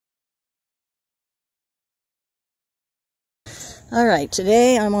All right,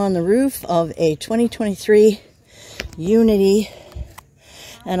 today I'm on the roof of a 2023 Unity,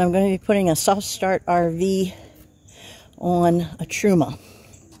 and I'm going to be putting a SoftStartRV on a Truma.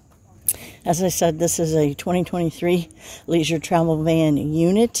 As I said, this is a 2023 leisure travel van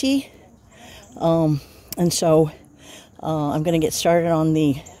Unity, and so I'm going to get started on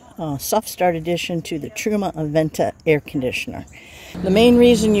the soft start addition to the Truma Aventa air conditioner. The main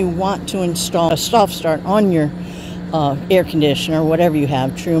reason you want to install a soft start on your air conditioner, whatever you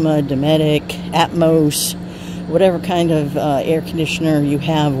have, Truma, Dometic, Atmos, whatever kind of air conditioner you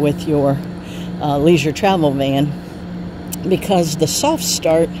have with your leisure travel van, because the soft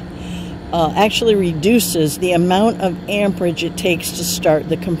start actually reduces the amount of amperage it takes to start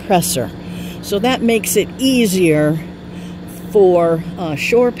the compressor. So that makes it easier for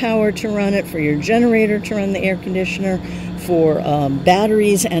shore power to run it, for your generator to run the air conditioner, for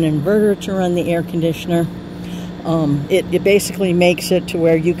batteries and inverter to run the air conditioner. It basically makes it to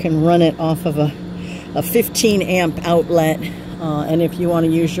where you can run it off of a 15 amp outlet, and if you want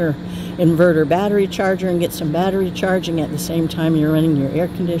to use your inverter battery charger and get some battery charging at the same time you're running your air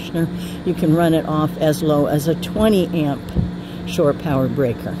conditioner, you can run it off as low as a 20 amp shore power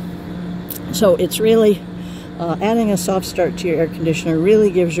breaker. So it's really adding a soft start to your air conditioner really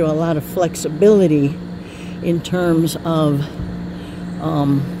gives you a lot of flexibility in terms of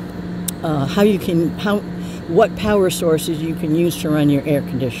what power sources you can use to run your air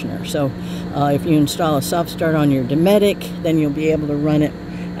conditioner. So if you install a soft start on your Dometic, then you'll be able to run it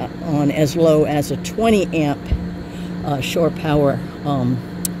on as low as a 20 amp shore power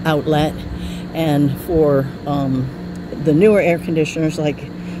outlet. And for the newer air conditioners like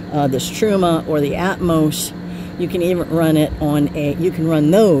this Truma or the Atmos, you can even run it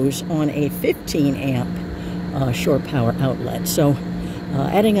on those on a 15 amp shore power outlet. So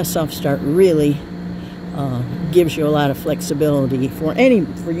adding a soft start really gives you a lot of flexibility for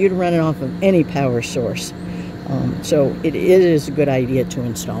you to run it off of any power source. So it is a good idea to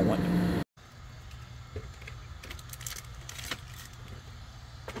install one.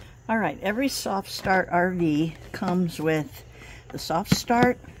 All right, every SoftStartRV comes with the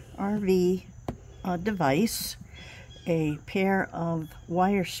SoftStartRV device, a pair of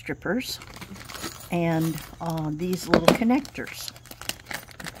wire strippers, and these little connectors,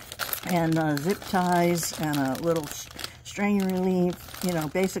 and zip ties, and a little string relief, you know,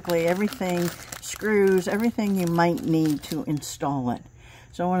 basically everything, screws, everything you might need to install it.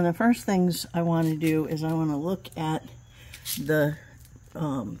 So one of the first things I want to do is I want to look at the,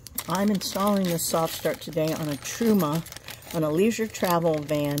 I'm installing this soft start today on a Truma, on a leisure travel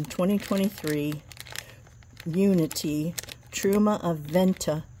van 2023 Unity Truma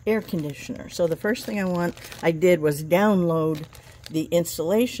Aventa air conditioner. So the first thing I did was download the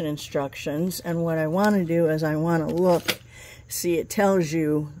installation instructions, and what I want to do is I want to look, see, it tells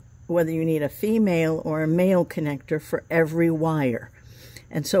you whether you need a female or a male connector for every wire.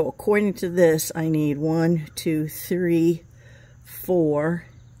 And so according to this, I need 1, 2, 3, 4,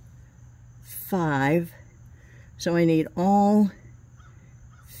 5. So I need all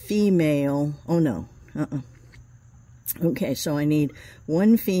female. Oh no, okay, so I need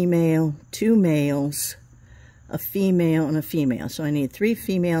 1 female, 2 males, a female, and a female. So I need 3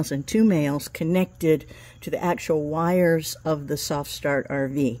 females and 2 males connected to the actual wires of the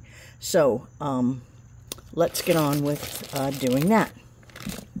SoftStartRV. So let's get on with doing that.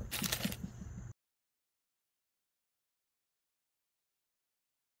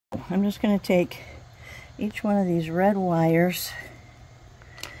 I'm just going to take each one of these red wires,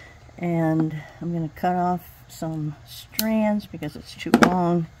 and I'm going to cut off some strands because it's too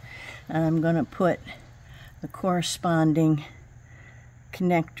long, and I'm going to put the corresponding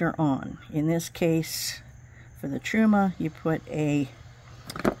connector on. In this case, for the Truma, you put a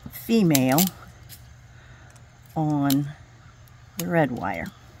female on the red wire,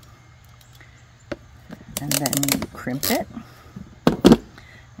 and then you crimp it,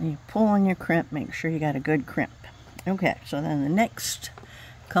 and you pull on your crimp, make sure you got a good crimp. Okay, so then the next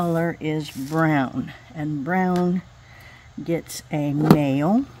color is brown, and brown gets a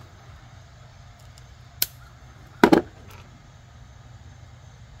male.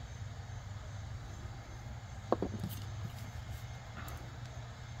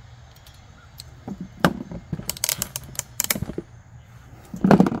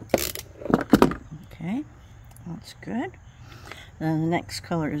 Okay, that's good. Then the next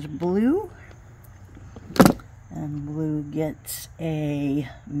color is blue, and blue gets a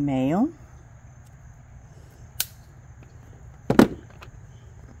male.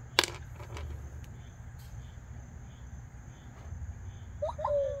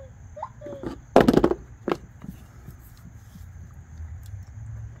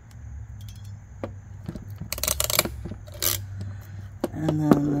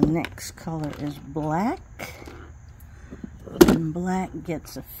 next color is black, and black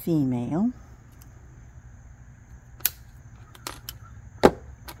gets a female.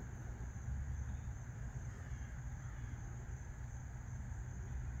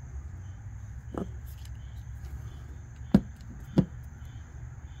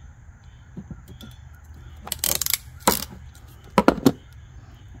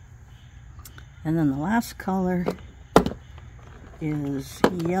 And then the last color is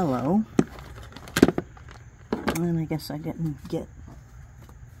yellow. And I guess I didn't get.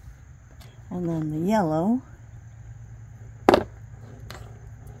 And then the yellow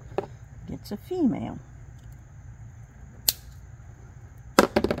gets a female.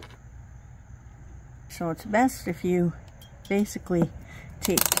 So it's best if you basically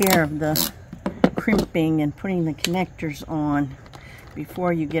take care of the crimping and putting the connectors on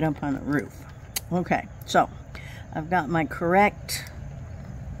before you get up on the roof. Okay, so I've got my correct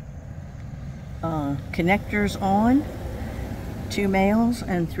connectors on, 2 males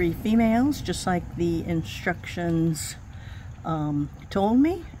and 3 females, just like the instructions told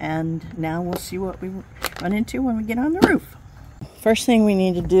me. And now we'll see what we run into when we get on the roof. First thing we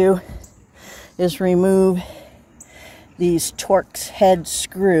need to do is remove these Torx head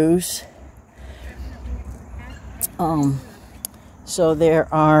screws. So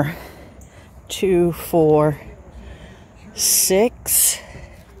there are 2, 4, 6.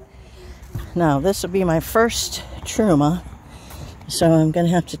 Now this will be my first Truma, so I'm going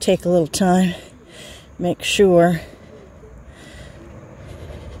to have to take a little time, make sure.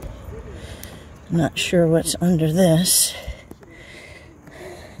 I'm not sure what's under this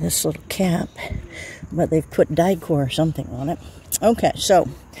little cap, but they've put Dicor or something on it. Okay, so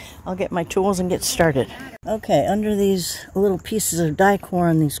I'll get my tools and get started. Okay, under these little pieces of Dicor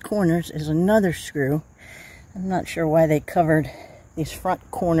on these corners is another screw. I'm not sure why they covered these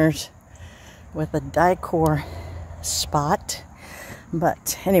front corners with a Dicor spot,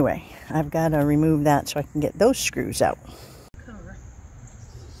 but anyway, I've got to remove that so I can get those screws out. Cover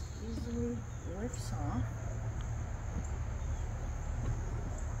easily lifts off.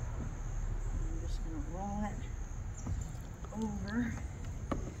 I'm just going to roll it over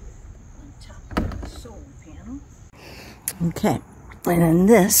on top of the solar panel. Okay, and then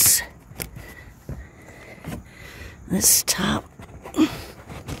this top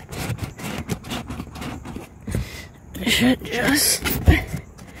should just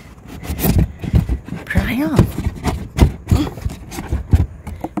pry off.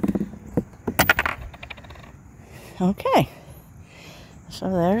 Okay, so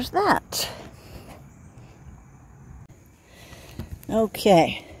there's that.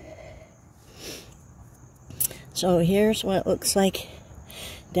 Okay, so here's what it looks like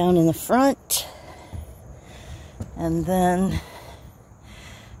down in the front. And then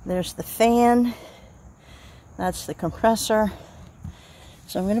there's the fan. That's the compressor.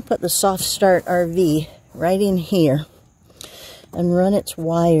 So I'm going to put the SoftStartRV right in here and run its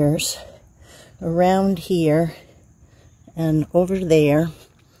wires around here and over there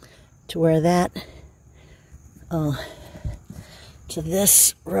to where that to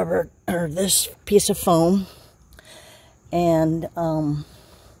this rubber or this piece of foam, and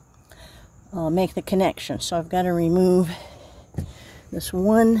make the connection. So I've got to remove this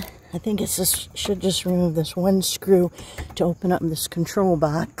one. I think it's this, should just remove this one screw to open up this control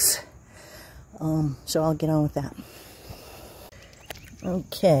box. So I'll get on with that.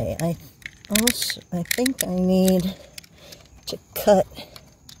 Okay, I think I need to cut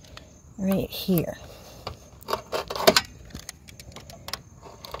right here.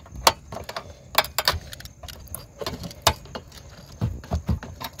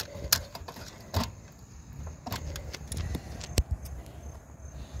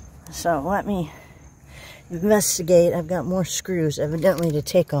 So let me investigate. I've got more screws evidently to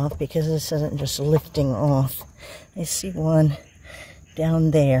take off because this isn't just lifting off. I see one down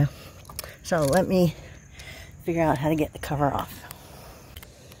there. So let me figure out how to get the cover off.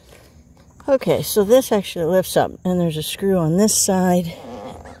 Okay, so this actually lifts up, and there's a screw on this side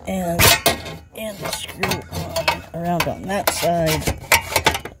and a screw around on that side.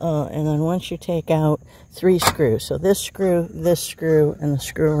 And then once you take out 3 screws, so this screw, and the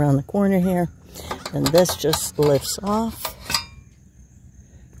screw around the corner here, and this just lifts off.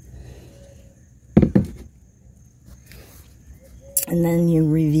 And then you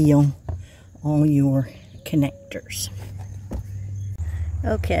reveal all your connectors.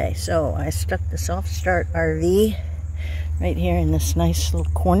 Okay, so I stuck the SoftStartRV right here in this nice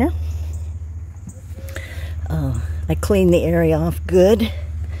little corner. I cleaned the area off good.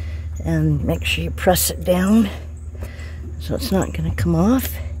 And make sure you press it down so it's not going to come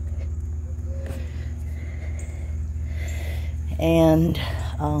off. And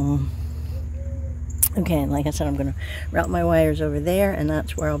okay, and like I said, I'm going to route my wires over there, and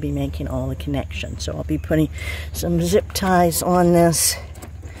that's where I'll be making all the connections. So I'll be putting some zip ties on this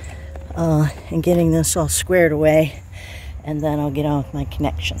and getting this all squared away, and then I'll get on with my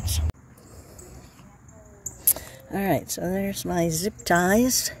connections. Alright, so there's my zip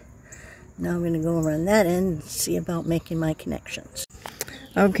ties. Now I'm going to go around that end and see about making my connections.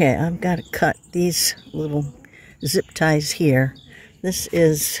 Okay, I've got to cut these little zip ties here. This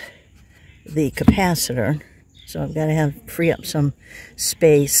is the capacitor, so I've got to free up some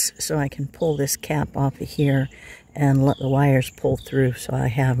space so I can pull this cap off of here and let the wires pull through so I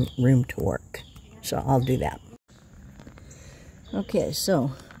have room to work. So I'll do that. Okay,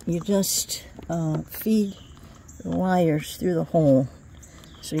 so you just feed the wires through the hole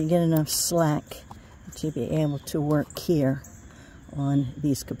so you get enough slack to be able to work here on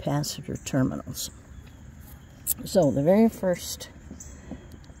these capacitor terminals. So the very first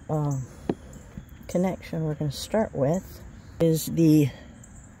connection we're going to start with is the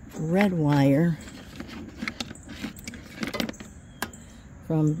red wire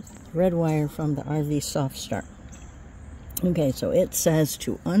from the RV Soft Start. Okay, so it says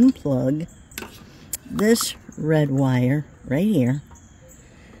to unplug this red wire right here.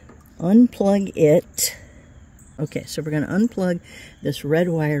 Unplug it. Okay, so we're going to unplug this red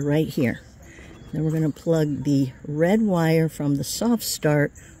wire right here. Then we're going to plug the red wire from the Soft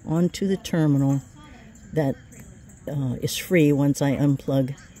Start onto the terminal that is free once I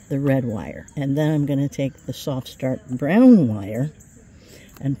unplug the red wire. And then I'm going to take the Soft Start brown wire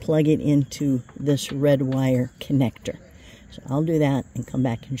and plug it into this red wire connector. So I'll do that and come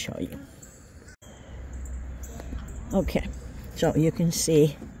back and show you. Okay, so you can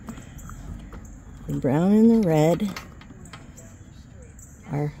see the brown and the red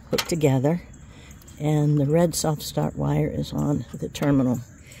are hooked together, and the red Soft Start wire is on the terminal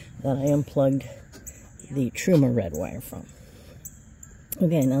that I unplugged the Truma red wire from.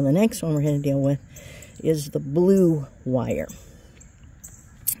 Okay, now the next one we're going to deal with is the blue wire.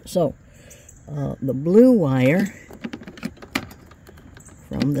 So, the blue wire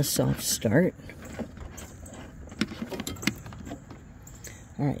from the Soft Start.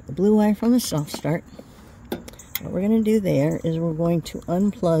 Alright, the blue wire from the Soft Start. What we're going to do there is we're going to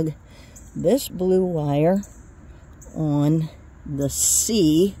unplug this blue wire on the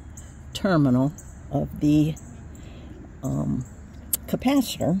C terminal of the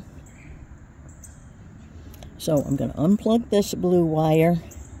capacitor. So I'm going to unplug this blue wire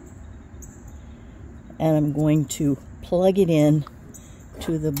and I'm going to plug it in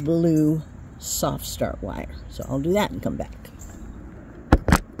to the blue Soft Start wire. So I'll do that and come back.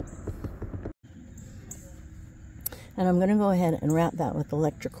 And I'm going to go ahead and wrap that with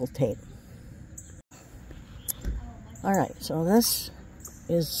electrical tape. Alright, so this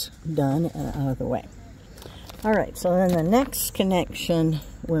is done and out of the way. Alright, so then the next connection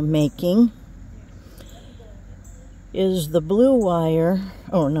we're making is the blue wire.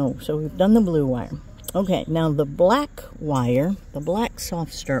 Oh no, so we've done the blue wire. Okay, now the black wire, the black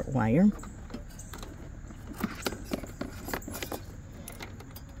Soft Start wire,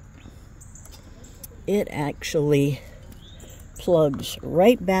 it actually plugs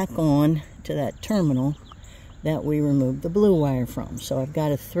right back on to that terminal that we removed the blue wire from. So I've got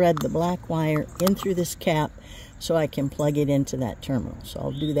to thread the black wire in through this cap so I can plug it into that terminal. So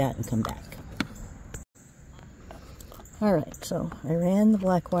I'll do that and come back. Alright, so I ran the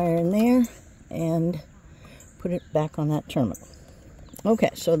black wire in there and put it back on that terminal. Okay,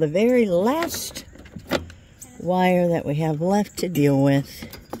 so the very last wire that we have left to deal with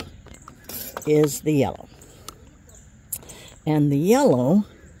is the yellow. And the yellow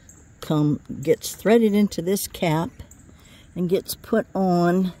gets threaded into this cap and gets put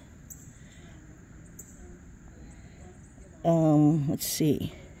on, let's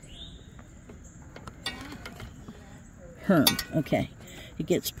see, Herm. Okay, it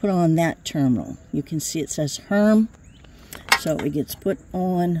gets put on that terminal. You can see it says Herm, so it gets put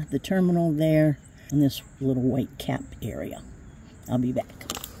on the terminal there in this little white cap area. I'll be back.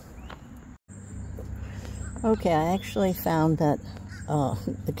 Okay, I actually found that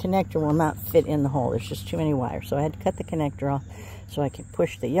the connector will not fit in the hole. There's just too many wires. So I had to cut the connector off so I can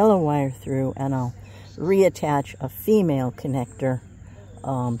push the yellow wire through, and I'll reattach a female connector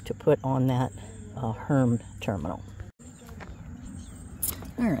to put on that Herm terminal.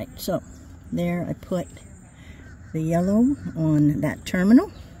 Alright, so there I put the yellow on that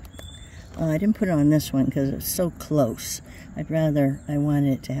terminal. I didn't put it on this one because it's so close. I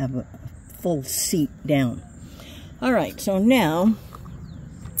wanted it to have a full seat down. Alright, so now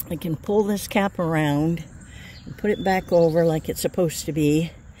I can pull this cap around put it back over like it's supposed to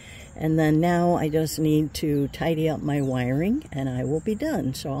be. And then now I just need to tidy up my wiring and I will be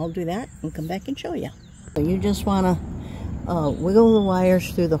done. So I'll do that and come back and show you. So you just want to wiggle the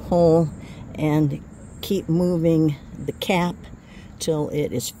wires through the hole and keep moving the cap till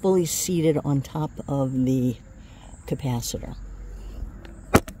it is fully seated on top of the capacitor.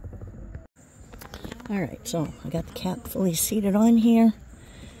 Alright, so I got the cap fully seated on here.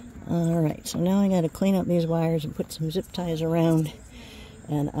 Alright, so now I got to clean up these wires and put some zip ties around,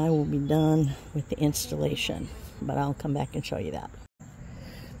 and I will be done with the installation, but I'll come back and show you that.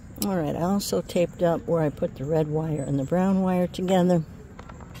 Alright, I also taped up where I put the red wire and the brown wire together.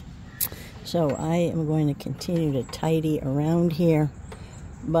 So I am going to continue to tidy around here,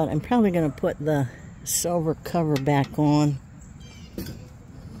 but I'm probably going to put the silver cover back on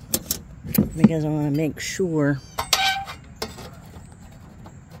because I want to make sure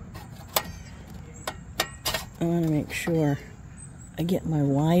I get my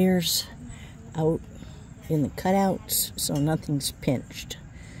wires out in the cutouts so nothing's pinched.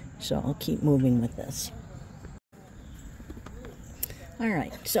 So I'll keep moving with this.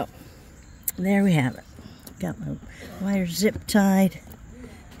 Alright, so there we have it. Got my wires zip tied.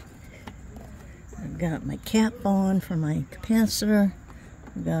 I've got my cap on for my capacitor.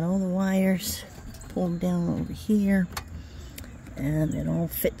 I've got all the wires pulled down over here. And it all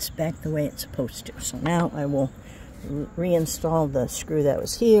fits back the way it's supposed to. So now I will reinstall the screw that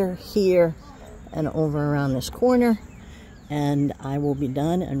was here, here, and over around this corner. And I will be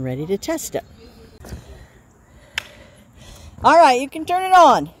done and ready to test it. Alright, you can turn it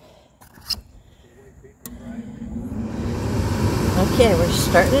on. Okay, we're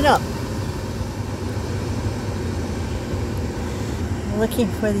starting it up. I'm looking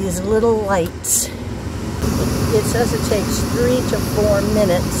for these little lights. It says it takes 3 to 4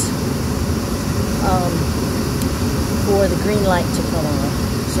 minutes for the green light to come on.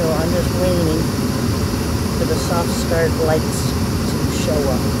 So I'm just waiting for the soft start lights to show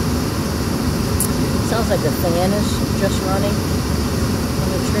up. Sounds like the fan is just running on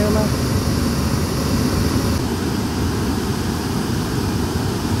the Truma.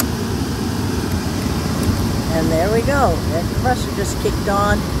 And there we go. That compressor just kicked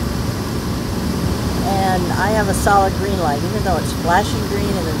on. And I have a solid green light. Even though it's flashing green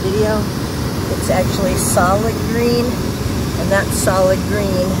in the video, it's actually solid green. And that solid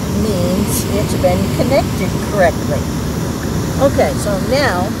green means it's been connected correctly. Okay, so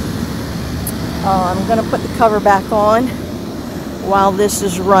now I'm going to put the cover back on while this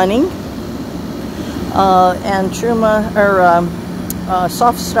is running. And Truma, or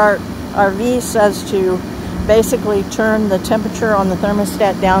SoftStartRV says to basically turn the temperature on the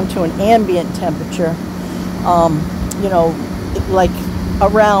thermostat down to an ambient temperature, you know, like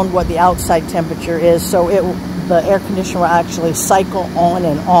around what the outside temperature is, so the air conditioner will actually cycle on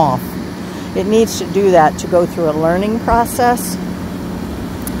and off. It needs to do that to go through a learning process,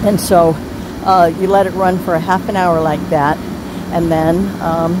 and so you let it run for a half an hour like that, and then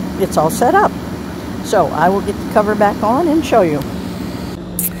it's all set up. So I will get the cover back on and show you.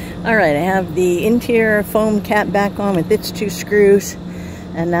 Alright, I have the interior foam cap back on with its 2 screws,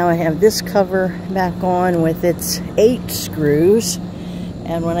 and now I have this cover back on with its 8 screws.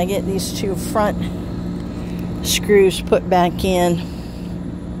 And when I get these 2 front screws put back in,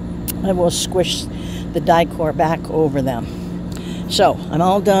 I will squish the die core back over them. So I'm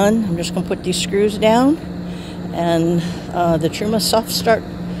all done. I'm just going to put these screws down, and the Truma Soft Start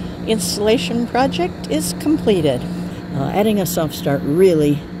installation project is completed. Adding a soft start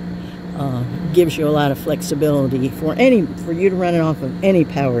really gives you a lot of flexibility for you to run it off of any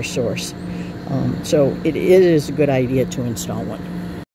power source. So it is a good idea to install one.